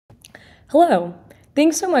Hello!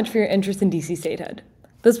 Thanks so much for your interest in DC statehood.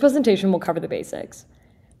 This presentation will cover the basics.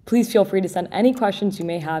 Please feel free to send any questions you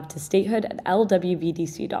may have to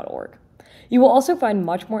statehood@lwvdc.org. You will also find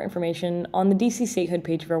much more information on the DC statehood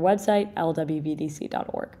page of our website,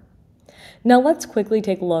 lwvdc.org. Now let's quickly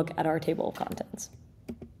take a look at our table of contents.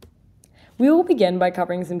 We will begin by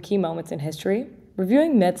covering some key moments in history,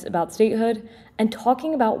 reviewing myths about statehood, and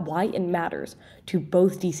talking about why it matters to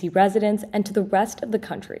both DC residents and to the rest of the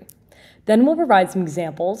country. Then we'll provide some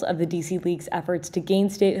examples of the DC League's efforts to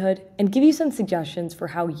gain statehood and give you some suggestions for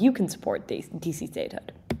how you can support DC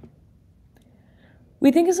statehood.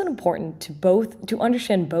 We think it's important to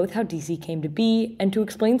understand both how DC came to be and to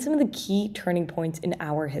explain some of the key turning points in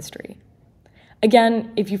our history.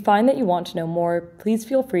 Again, if you find that you want to know more, please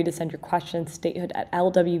feel free to send your questions to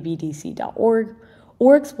statehood@lwvdc.org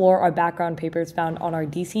or explore our background papers found on our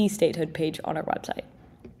DC statehood page on our website.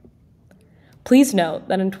 Please note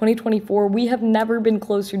that in 2024, we have never been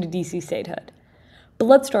closer to DC statehood. But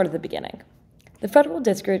let's start at the beginning. The Federal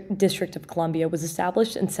District of Columbia was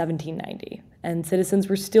established in 1790, and citizens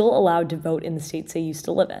were still allowed to vote in the states they used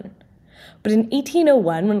to live in. But in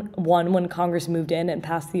 1801, when Congress moved in and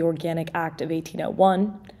passed the Organic Act of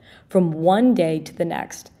 1801, from one day to the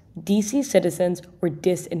next, DC citizens were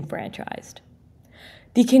disenfranchised.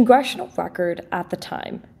 The congressional record at the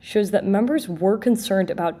time shows that members were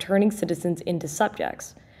concerned about turning citizens into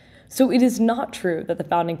subjects, so it is not true that the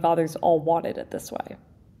Founding Fathers all wanted it this way.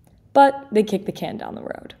 But they kicked the can down the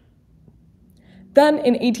road. Then,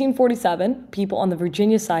 in 1847, people on the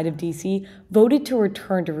Virginia side of DC voted to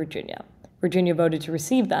return to Virginia. Virginia voted to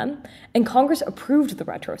receive them, and Congress approved the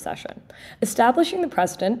retrocession, establishing the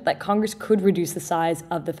precedent that Congress could reduce the size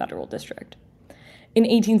of the federal district. In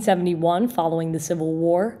 1871, following the Civil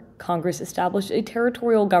War, Congress established a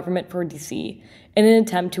territorial government for DC in an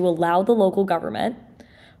attempt to allow the local government,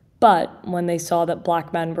 but when they saw that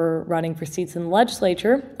black men were running for seats in the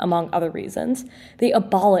legislature, among other reasons, they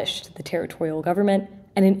abolished the territorial government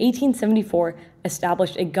and in 1874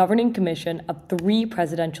 established a governing commission of 3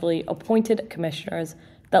 presidentially appointed commissioners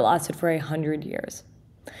that lasted for 100 years.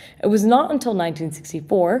 It was not until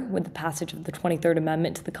 1964, with the passage of the 23rd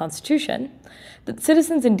Amendment to the Constitution, that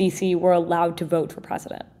citizens in DC were allowed to vote for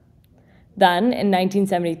president. Then, in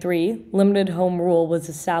 1973, limited home rule was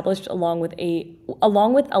established along with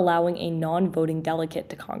allowing a non-voting delegate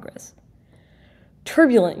to Congress.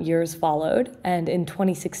 Turbulent years followed, and in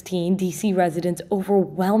 2016, DC residents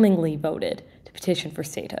overwhelmingly voted to petition for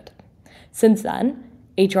statehood. Since then,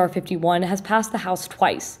 H.R. 51 has passed the House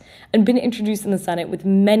twice and been introduced in the Senate with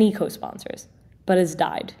many co-sponsors, but has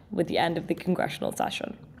died with the end of the congressional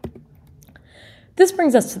session. This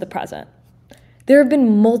brings us to the present. There have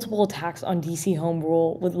been multiple attacks on DC home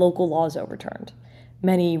rule with local laws overturned.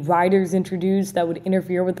 Many riders introduced that would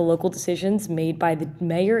interfere with the local decisions made by the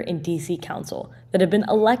mayor and DC council that have been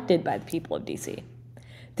elected by the people of DC.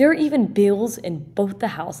 There are even bills in both the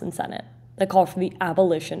House and Senate that call for the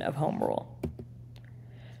abolition of home rule.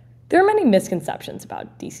 There are many misconceptions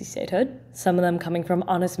about DC statehood, some of them coming from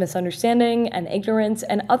honest misunderstanding and ignorance,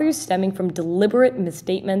 and others stemming from deliberate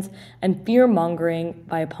misstatements and fear-mongering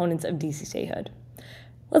by opponents of DC statehood.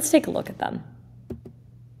 Let's take a look at them.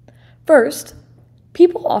 First,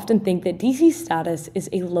 people often think that DC status is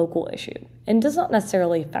a local issue and does not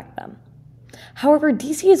necessarily affect them. However,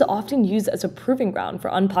 DC is often used as a proving ground for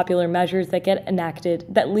unpopular measures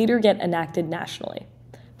that later get enacted nationally.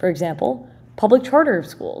 For example, public charter of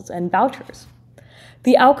schools and vouchers.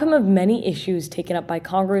 The outcome of many issues taken up by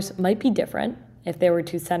Congress might be different if there were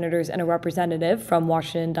 2 senators and a representative from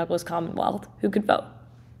Washington Douglas Commonwealth who could vote.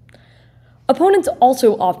 Opponents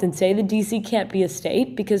also often say that DC can't be a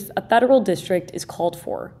state because a federal district is called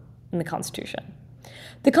for in the Constitution.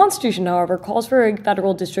 The Constitution, however, calls for a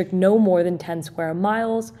federal district no more than 10 square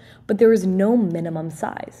miles, but there is no minimum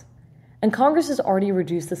size. And Congress has already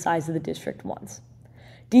reduced the size of the district once.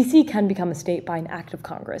 DC can become a state by an act of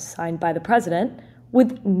Congress signed by the president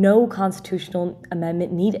with no constitutional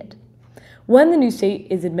amendment needed. When the new state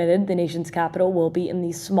is admitted, the nation's capital will be in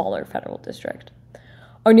the smaller federal district.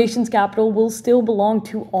 Our nation's capital will still belong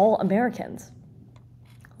to all Americans.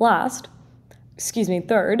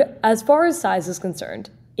 Third, as far as size is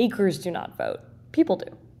concerned, acres do not vote. People do.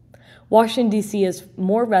 Washington, D.C. has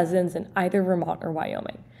more residents than either Vermont or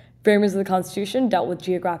Wyoming. Framers of the Constitution dealt with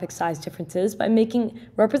geographic size differences by making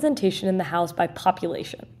representation in the House by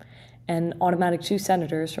population and automatic 2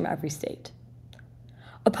 senators from every state.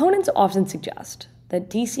 Opponents often suggest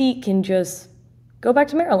that DC can just go back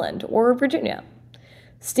to Maryland or Virginia.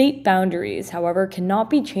 State boundaries, however,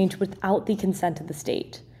 cannot be changed without the consent of the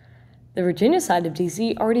state. The Virginia side of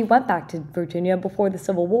DC already went back to Virginia before the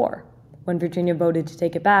Civil War, when Virginia voted to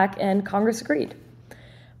take it back and Congress agreed.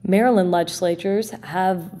 Maryland legislatures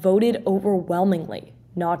have voted overwhelmingly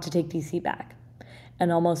not to take D.C. back,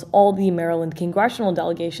 and almost all the Maryland congressional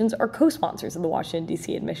delegations are co-sponsors of the Washington,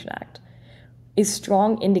 D.C. Admission Act, a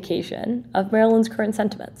strong indication of Maryland's current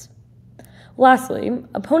sentiments. Lastly,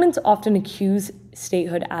 opponents often accuse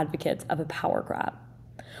statehood advocates of a power grab.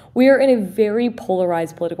 We are in a very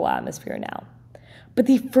polarized political atmosphere now. But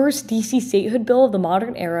the first D.C. statehood bill of the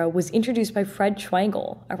modern era was introduced by Fred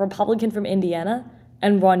Schwangel, a Republican from Indiana,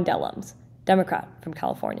 and Ron Dellums, Democrat from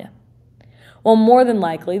California. While more than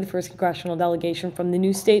likely the first congressional delegation from the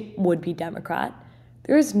new state would be Democrat,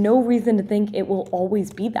 there is no reason to think it will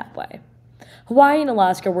always be that way. Hawaii and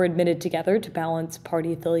Alaska were admitted together to balance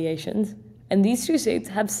party affiliations, and these two states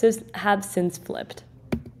have since flipped.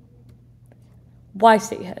 Why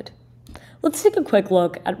statehood? Let's take a quick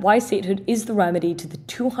look at why statehood is the remedy to the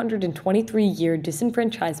 223-year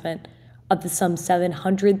disenfranchisement of the some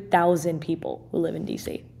 700,000 people who live in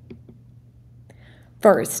D.C.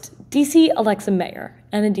 First, D.C. elects a mayor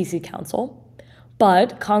and a D.C. council,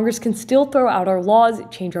 but Congress can still throw out our laws,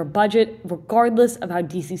 change our budget, regardless of how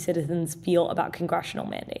D.C. citizens feel about congressional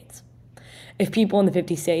mandates. If people in the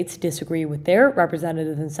 50 states disagree with their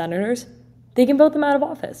representatives and senators, they can vote them out of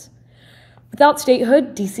office. Without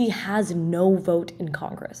statehood, D.C. has no vote in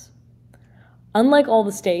Congress. Unlike all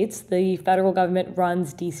the states, the federal government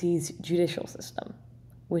runs D.C.'s judicial system,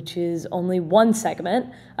 which is only one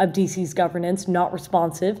segment of D.C.'s governance not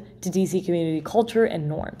responsive to D.C. community culture and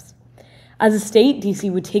norms. As a state, D.C.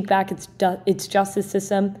 would take back its justice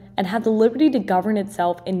system and have the liberty to govern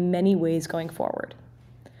itself in many ways going forward.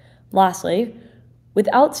 Lastly,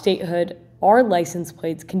 without statehood, our license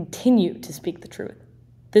plates continue to speak the truth.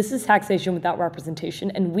 This is taxation without representation,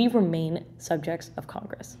 and we remain subjects of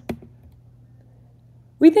Congress.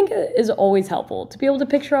 We think it is always helpful to be able to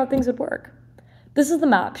picture how things would work. This is the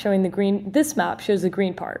map showing the green. This map shows the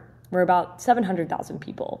green part, where about 700,000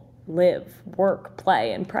 people live, work,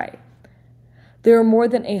 play, and pray. There are more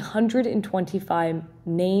than 125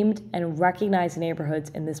 named and recognized neighborhoods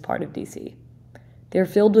in this part of D.C. They're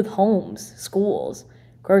filled with homes, schools,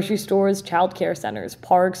 grocery stores, child care centers,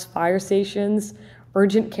 parks, fire stations,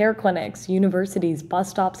 urgent care clinics, universities, bus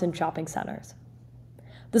stops, and shopping centers.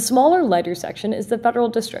 The smaller, lighter section is the federal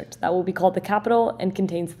district that will be called the Capitol and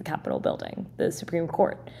contains the Capitol building, the Supreme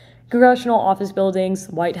Court, congressional office buildings,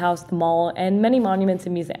 the White House, the mall, and many monuments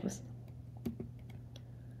and museums.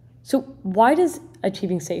 So why does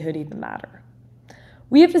achieving statehood even matter?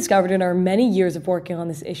 We have discovered in our many years of working on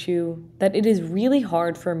this issue that it is really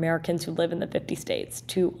hard for Americans who live in the 50 states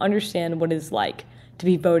to understand what it is like to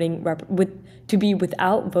be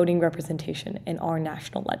without voting representation in our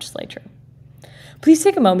national legislature. Please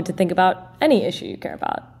take a moment to think about any issue you care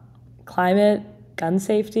about: climate, gun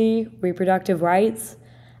safety, reproductive rights,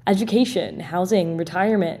 education, housing,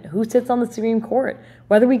 retirement, who sits on the Supreme Court,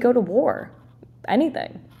 whether we go to war,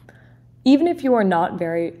 anything. Even if you are not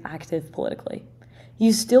very active politically,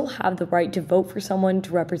 you still have the right to vote for someone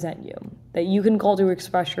to represent you, that you can call to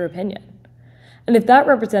express your opinion. And if that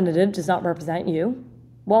representative does not represent you,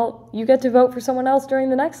 well, you get to vote for someone else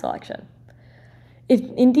during the next election.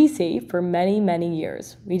 In D.C., for many, many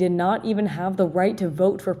years, we did not even have the right to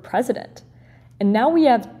vote for president. And now we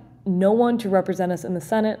have no one to represent us in the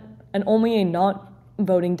Senate and only a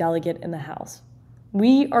not-voting delegate in the House.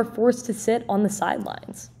 We are forced to sit on the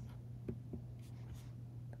sidelines.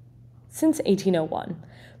 Since 1801,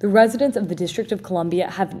 the residents of the District of Columbia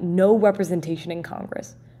have no representation in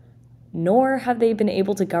Congress, nor have they been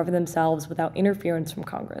able to govern themselves without interference from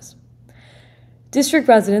Congress. District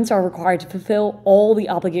residents are required to fulfill all the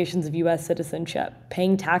obligations of U.S. citizenship,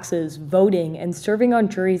 paying taxes, voting, and serving on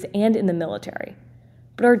juries and in the military,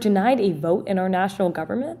 but are denied a vote in our national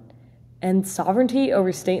government and sovereignty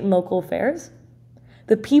over state and local affairs.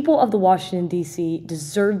 The people of the Washington, D.C.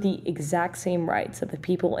 deserve the exact same rights that the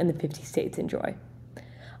people in the 50 states enjoy.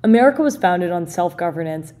 America was founded on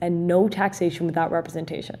self-governance and no taxation without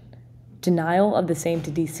representation. Denial of the same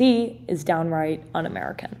to D.C. is downright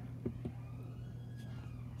un-American.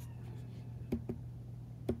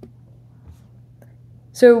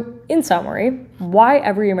 So, in summary, why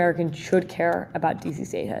every American should care about D.C.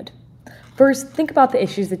 statehood. First, think about the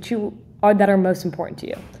issues that are most important to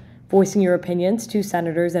you. Voicing your opinions to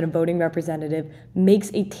senators and a voting representative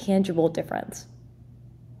makes a tangible difference.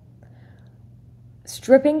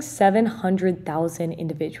 Stripping 700,000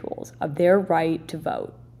 individuals of their right to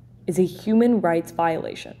vote is a human rights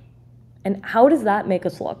violation. And how does that make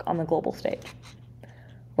us look on the global stage?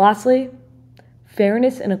 Lastly,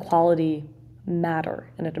 fairness and equality matter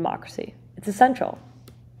in a democracy. It's essential.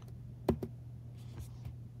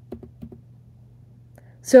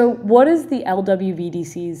 So what has the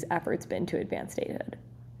LWVDC's efforts been to advance statehood?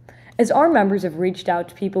 As our members have reached out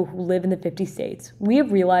to people who live in the 50 states, we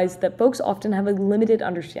have realized that folks often have a limited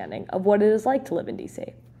understanding of what it is like to live in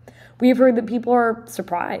DC. We have heard that people are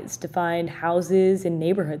surprised to find houses and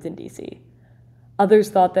neighborhoods in DC.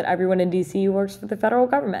 Others thought that everyone in DC works for the federal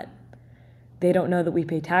government. They don't know that we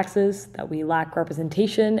pay taxes, that we lack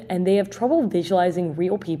representation, and they have trouble visualizing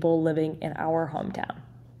real people living in our hometown.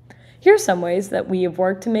 Here are some ways that we have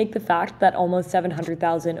worked to make the fact that almost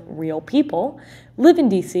 700,000 real people live in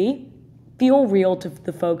DC feel real to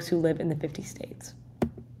the folks who live in the 50 states.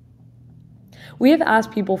 We have asked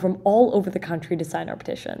people from all over the country to sign our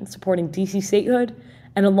petition supporting DC statehood,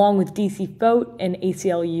 and along with DC Vote and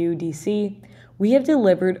ACLU DC, we have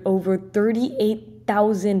delivered over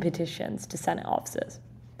 38,000 petitions to Senate offices.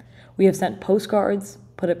 We have sent postcards,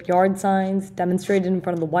 put up yard signs, demonstrated in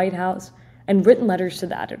front of the White House, and written letters to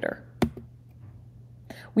the editor.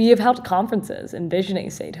 We have held conferences envisioning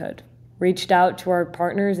statehood, reached out to our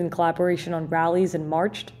partners in collaboration on rallies and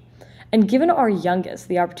marched, and given our youngest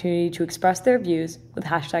the opportunity to express their views with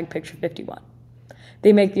hashtag Picture51.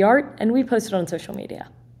 They make the art, and we post it on social media.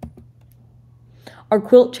 Our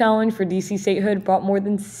quilt challenge for DC statehood brought more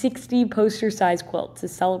than 60 poster-sized quilts to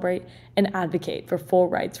celebrate and advocate for full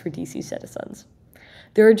rights for DC citizens.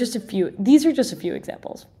 These are just a few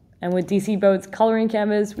examples. And with DC Vote's coloring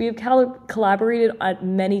canvas, we have collaborated at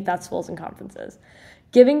many festivals and conferences,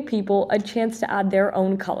 giving people a chance to add their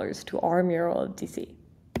own colors to our mural of DC.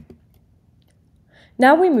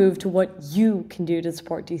 Now we move to what you can do to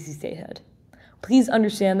support DC statehood. Please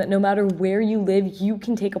understand that no matter where you live, you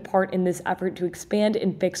can take a part in this effort to expand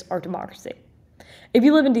and fix our democracy. If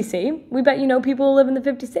you live in DC, we bet you know people who live in the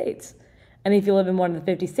 50 states. And if you live in one of the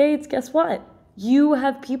 50 states, guess what? You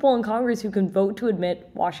have people in Congress who can vote to admit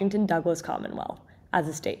Washington Douglas Commonwealth as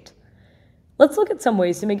a state. Let's look at some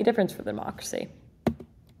ways to make a difference for democracy.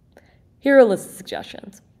 Here are a list of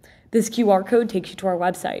suggestions. This QR code takes you to our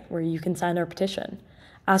website where you can sign our petition.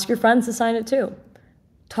 Ask your friends to sign it too.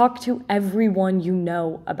 Talk to everyone you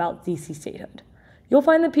know about DC statehood. You'll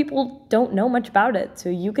find that people don't know much about it, so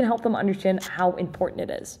you can help them understand how important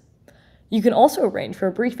it is. You can also arrange for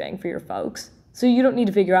a briefing for your folks, so you don't need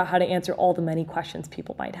to figure out how to answer all the many questions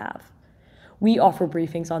people might have. We offer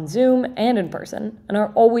briefings on Zoom and in person, and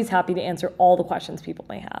are always happy to answer all the questions people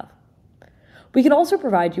may have. We can also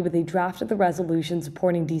provide you with a draft of the resolution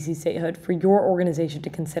supporting DC statehood for your organization to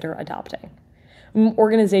consider adopting. When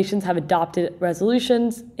organizations have adopted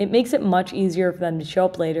resolutions, it makes it much easier for them to show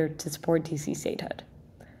up later to support DC statehood.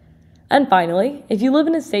 And finally, if you live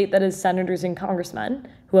in a state that has senators and congressmen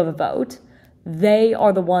who have a vote, they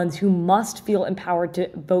are the ones who must feel empowered to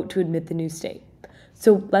vote to admit the new state.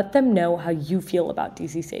 So let them know how you feel about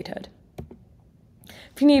DC statehood.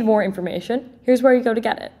 If you need more information, here's where you go to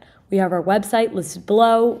get it. We have our website listed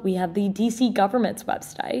below. We have the DC government's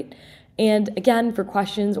website. And again, for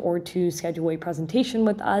questions or to schedule a presentation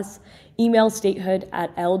with us, email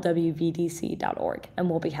statehood@lwvdc.org, and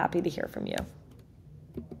we'll be happy to hear from you.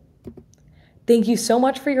 Thank you so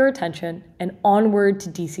much for your attention, and onward to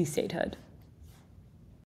DC statehood.